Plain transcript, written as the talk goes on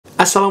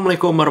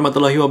Assalamualaikum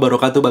warahmatullahi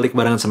wabarakatuh. Balik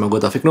barengan sama gue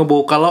Taufik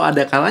Nobo. Kalau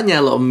ada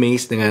kalanya lo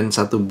amazed dengan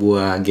satu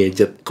buah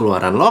gadget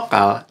keluaran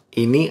lokal,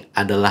 ini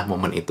adalah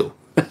momen itu.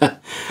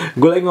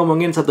 Gue lagi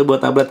ngomongin satu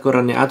buah tablet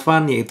keluarannya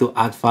Advan, yaitu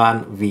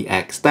Advan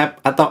VX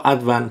Tab atau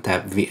Advan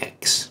Tab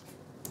VX.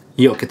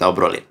 Yuk kita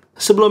obrolin.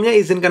 Sebelumnya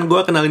izinkan gue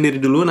kenalin diri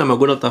dulu. Nama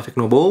gue Taufik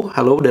Nobo.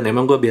 Halo, dan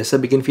emang gue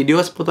biasa bikin video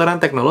seputaran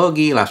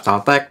teknologi,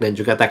 lifestyle tech, dan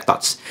juga tech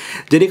thoughts.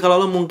 Jadi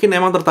kalau lo mungkin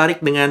emang tertarik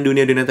dengan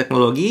dunia-dunia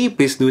teknologi,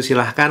 please do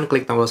silahkan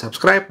klik tombol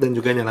subscribe dan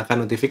juga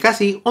nyalakan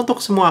notifikasi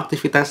untuk semua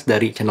aktivitas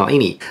dari channel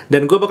ini.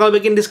 Dan gue bakal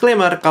bikin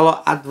disclaimer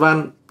kalau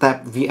Advan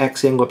Tab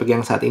VX yang gue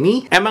pegang saat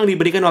ini emang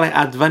diberikan oleh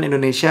Advan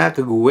Indonesia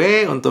ke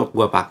gue untuk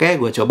gue pakai,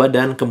 gue coba,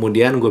 dan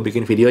kemudian gue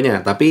bikin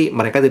videonya. Tapi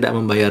mereka tidak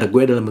membayar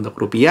gue dalam bentuk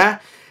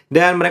rupiah.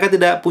 Dan mereka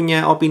tidak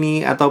punya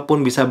opini ataupun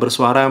bisa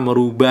bersuara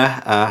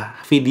merubah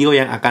video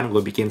yang akan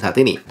gue bikin saat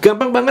ini.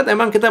 Gampang banget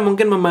emang kita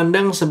mungkin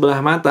memandang sebelah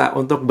mata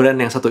untuk brand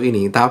yang satu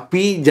ini.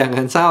 Tapi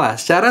jangan salah,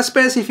 secara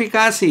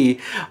spesifikasi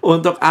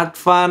untuk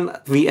Advan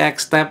VX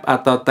Tab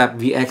atau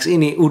Tab VX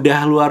ini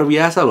udah luar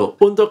biasa loh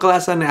untuk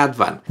kelasannya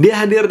Advan. Dia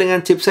hadir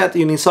dengan chipset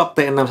Unisoc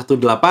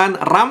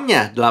T618,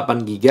 RAM-nya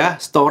 8GB,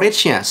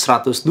 storage-nya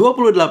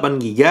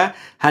 128GB,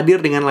 hadir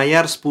dengan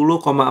layar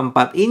 10,4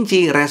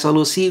 inci,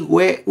 resolusi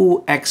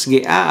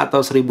WUXGA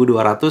atau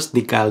 1200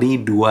 dikali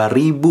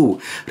 2000,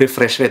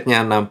 refresh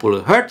rate-nya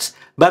 60 Hz,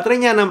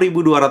 baterainya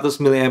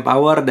 6200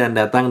 mAh, dan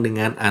datang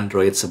dengan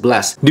Android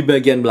 11. Di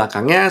bagian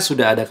belakangnya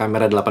sudah ada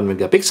kamera 8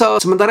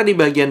 megapiksel, sementara di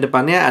bagian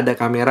depannya ada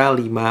kamera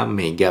 5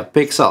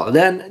 megapiksel.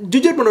 Dan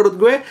jujur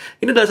menurut gue,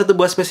 ini adalah satu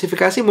buah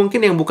spesifikasi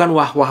mungkin yang bukan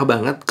wah-wah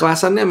banget.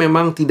 Kelasannya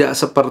memang tidak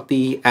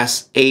seperti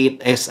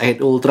S8, S8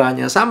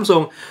 Ultra-nya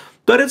Samsung,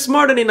 but it's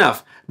more than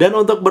enough. Dan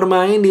untuk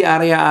bermain di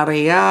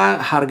area-area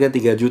harga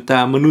 3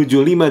 juta menuju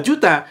 5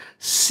 juta,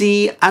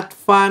 si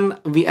Advan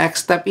VX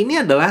Tab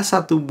ini adalah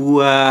satu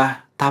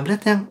buah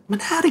tablet yang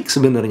menarik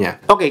sebenarnya.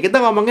 Oke,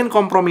 kita ngomongin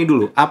kompromi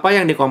dulu. Apa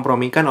yang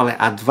dikompromikan oleh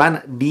Advan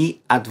di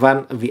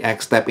Advan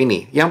VX Tab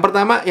ini? Yang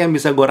pertama yang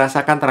bisa gue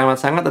rasakan teramat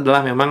sangat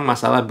adalah memang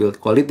masalah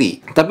build quality.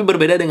 Tapi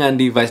berbeda dengan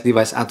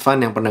device-device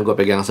Advan yang pernah gue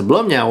pegang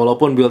sebelumnya,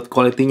 walaupun build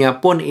quality-nya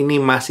pun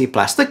ini masih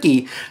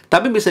plastiki,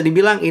 tapi bisa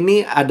dibilang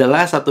ini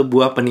adalah satu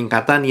buah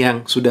peningkatan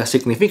yang sudah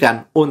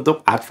signifikan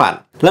untuk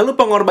Advan. Lalu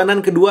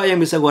pengorbanan kedua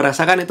yang bisa gue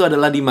rasakan itu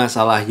adalah di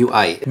masalah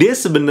UI. Dia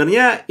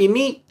sebenarnya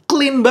ini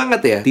clean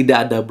banget ya, tidak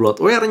ada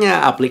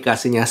bloatware-nya,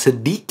 aplikasinya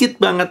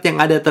sedikit banget yang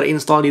ada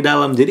terinstall di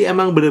dalam, jadi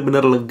emang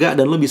bener-bener lega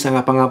dan lo bisa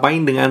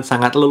ngapa-ngapain dengan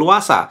sangat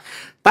leluasa.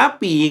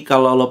 Tapi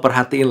kalau lo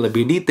perhatiin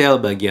lebih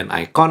detail bagian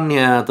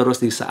ikonnya,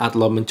 terus di saat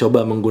lo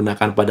mencoba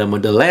menggunakan pada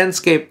mode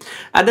landscape,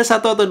 ada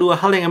satu atau dua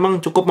hal yang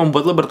emang cukup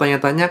membuat lo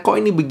bertanya-tanya, kok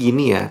ini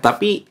begini ya?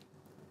 Tapi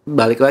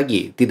balik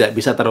lagi, tidak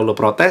bisa terlalu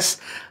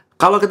protes.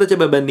 Kalau kita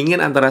coba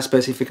bandingin antara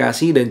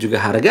spesifikasi dan juga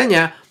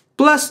harganya,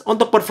 plus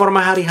untuk performa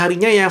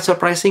hari-harinya yang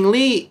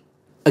surprisingly,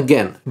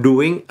 again,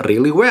 doing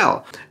really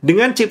well.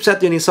 Dengan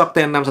chipset Unisoc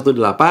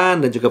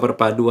T618 dan juga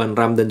perpaduan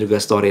RAM dan juga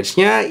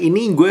storage-nya,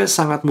 ini gue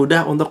sangat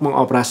mudah untuk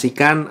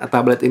mengoperasikan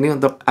tablet ini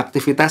untuk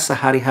aktivitas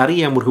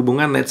sehari-hari yang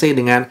berhubungan, let's say,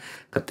 dengan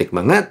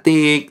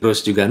ketik-mengetik,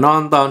 terus juga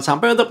nonton,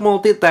 sampai untuk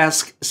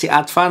multitask. Si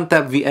Advan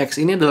Tab VX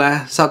ini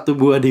adalah satu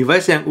buah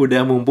device yang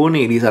udah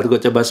mumpuni. Di saat gue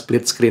coba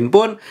split screen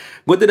pun,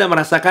 gue tidak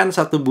merasakan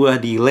satu buah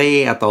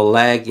delay atau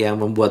lag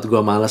yang membuat gue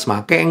males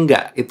make.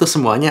 Enggak, itu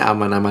semuanya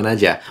aman-aman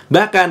aja.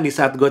 Bahkan di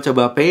saat gue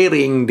coba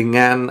pairing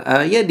dengan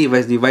ya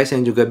device-device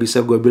yang juga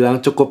bisa gue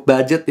bilang cukup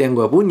budget yang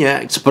gue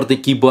punya,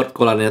 seperti keyboard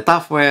keluarannya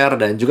Tafware,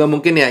 dan juga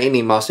mungkin ya ini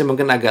mouse-nya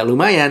mungkin agak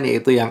lumayan,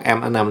 yaitu yang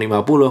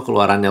M650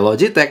 keluarannya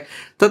Logitech,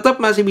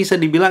 tetap masih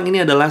bisa dibilang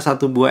ini adalah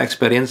satu buah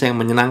experience yang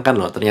menyenangkan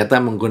loh. Ternyata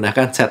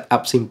menggunakan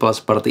setup simple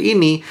seperti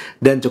ini,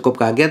 dan cukup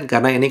kaget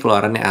karena ini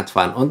keluarannya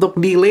Advan. Untuk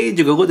delay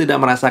juga gue tidak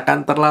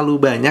merasakan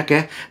terlalu banyak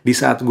ya di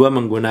saat gue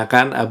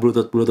menggunakan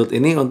Bluetooth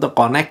ini untuk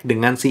connect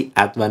dengan si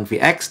Advan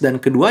VX,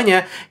 dan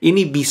keduanya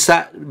ini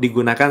bisa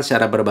digunakan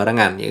secara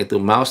berbarengan, yaitu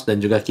mouse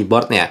dan juga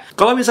keyboardnya.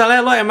 Kalau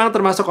misalnya lo emang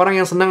termasuk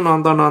orang yang senang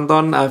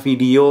nonton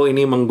video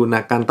ini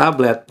menggunakan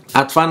tablet,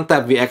 Advan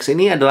Tab VX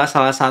ini adalah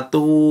salah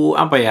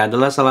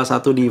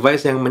satu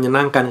device yang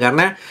menyenangkan,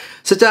 karena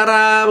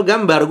secara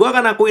gambar gue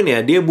akan akuin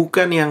ya, dia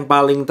bukan yang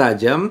paling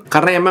tajam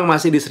karena emang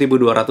masih di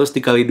 1200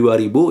 dikali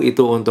 2000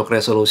 itu untuk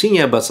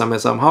resolusinya, but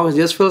somehow it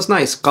just feels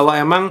nice. Kalau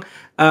emang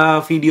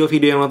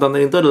video-video yang lo tonton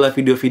itu adalah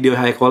video-video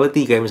high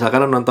quality, kayak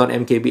misalkan lo nonton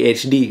MKB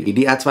HD,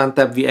 di Advan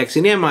Tab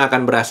VX ini emang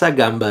akan berasa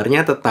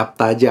gambarnya tetap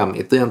tajam.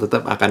 Itu yang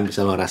tetap akan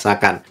bisa lo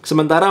rasakan.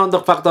 Sementara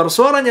untuk faktor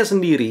suaranya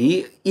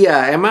sendiri,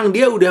 ya emang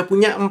dia udah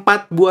punya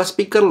 4 buah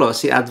speaker loh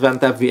si Advan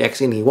Tab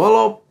VX ini.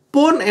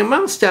 Walaupun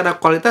emang secara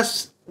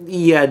kualitas,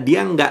 ya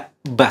dia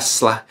nggak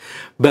bass lah.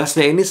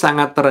 Bassnya ini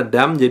sangat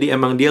teredam, jadi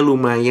emang dia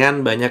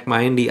lumayan banyak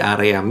main di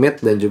area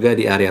mid dan juga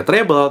di area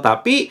treble,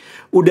 tapi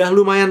udah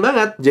lumayan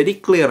banget, jadi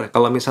clear.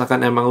 Kalau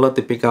misalkan emang lo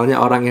tipikalnya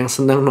orang yang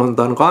seneng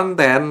nonton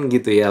konten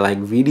gitu ya,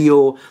 like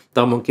video,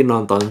 atau mungkin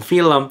nonton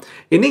film,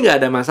 ini nggak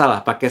ada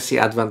masalah. Pakai si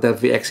Advan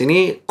Tab VX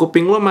ini,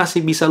 kuping lo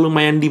masih bisa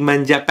lumayan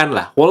dimanjakan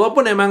lah.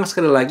 Walaupun emang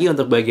sekali lagi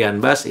untuk bagian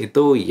bass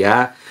itu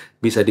ya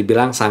bisa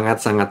dibilang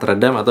sangat-sangat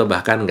redam atau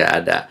bahkan nggak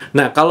ada.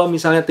 Nah, kalau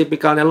misalnya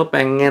tipikalnya lo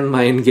pengen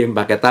main game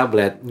pakai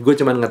tablet, gue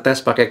cuman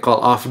ngetes pakai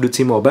Call of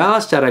Duty Mobile.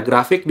 Secara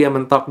grafik dia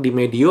mentok di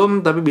medium,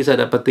 tapi bisa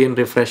dapetin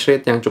refresh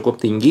rate yang cukup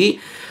tinggi.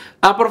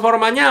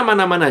 Performanya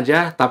aman-aman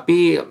aja,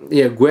 tapi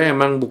ya gue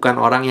emang bukan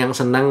orang yang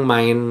senang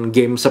main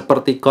game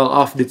seperti Call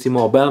of Duty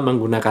Mobile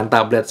menggunakan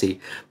tablet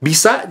sih.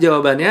 Bisa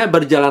jawabannya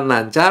berjalan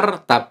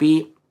lancar,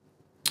 tapi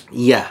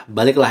iya,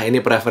 baliklah ini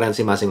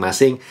preferensi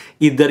masing-masing.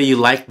 Either you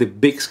like the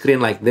big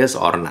screen like this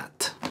or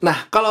not.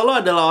 Nah, kalau lo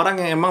adalah orang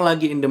yang emang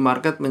lagi in the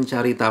market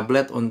mencari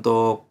tablet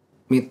untuk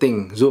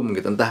meeting, Zoom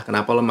gitu. Entah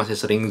kenapa lo masih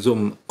sering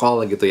Zoom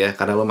call gitu ya,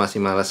 karena lo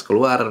masih malas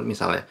keluar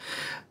misalnya.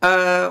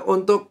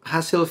 Untuk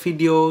hasil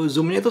video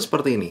Zoom-nya itu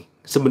seperti ini.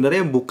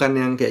 Sebenarnya bukan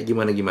yang kayak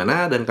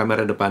gimana-gimana, dan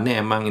kamera depannya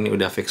emang ini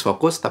udah fix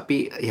fokus,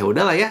 tapi ya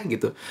udahlah ya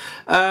gitu.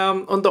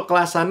 Untuk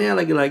kelasannya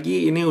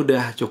lagi-lagi ini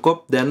udah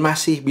cukup dan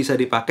masih bisa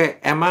dipakai.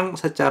 Emang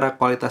secara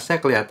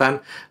kualitasnya kelihatan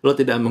lo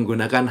tidak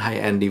menggunakan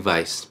high-end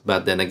device.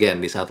 But then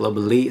again, di saat lo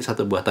beli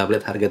satu buah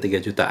tablet harga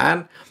 3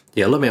 jutaan,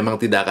 ya lo memang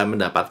tidak akan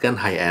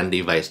mendapatkan high-end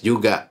device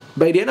juga.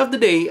 By the end of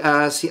the day,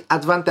 si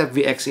Advan Tab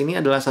VX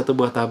ini adalah satu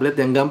buah tablet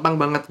yang gampang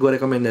banget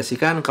gue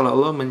rekomendasikan kalau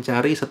lo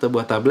mencari satu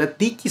buah tablet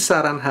di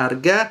kisaran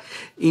harga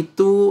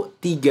itu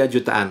 3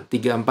 jutaan.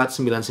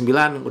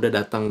 3499 udah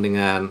datang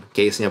dengan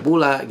case-nya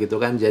pula gitu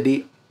kan.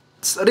 Jadi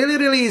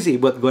really easy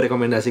buat gue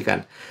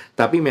rekomendasikan.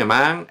 Tapi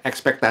memang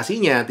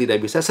ekspektasinya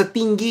tidak bisa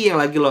setinggi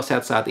yang lagi lo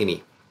set saat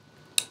ini.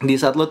 Di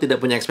saat lo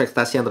tidak punya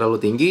ekspektasi yang terlalu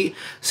tinggi,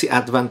 si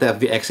Advan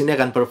Tab VX ini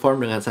akan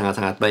perform dengan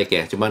sangat-sangat baik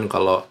ya. Cuman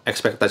kalau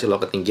ekspektasi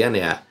lo ketinggian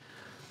ya,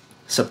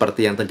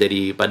 seperti yang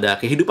terjadi pada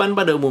kehidupan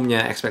pada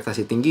umumnya,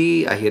 ekspektasi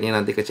tinggi, akhirnya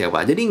nanti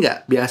kecewa. Jadi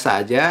nggak, biasa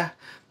aja.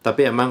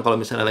 Tapi emang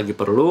kalau misalnya lagi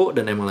perlu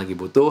dan emang lagi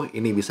butuh,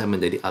 ini bisa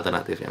menjadi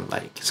alternatif yang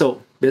baik.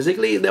 So,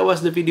 basically that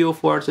was the video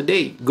for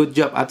today. Good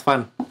job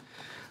Advan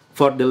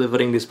for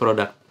delivering this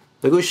product.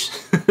 Bagus.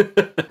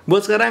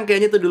 Buat sekarang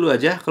kayaknya itu dulu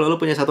aja. Kalau lo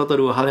punya satu atau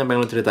dua hal yang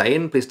pengen lo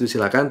ceritain, please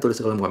silakan tulis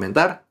di kolom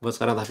komentar. Buat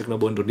sekarang Taufik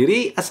Nobo undur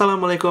diri.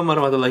 Assalamualaikum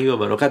warahmatullahi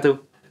wabarakatuh.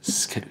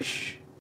 Skadush.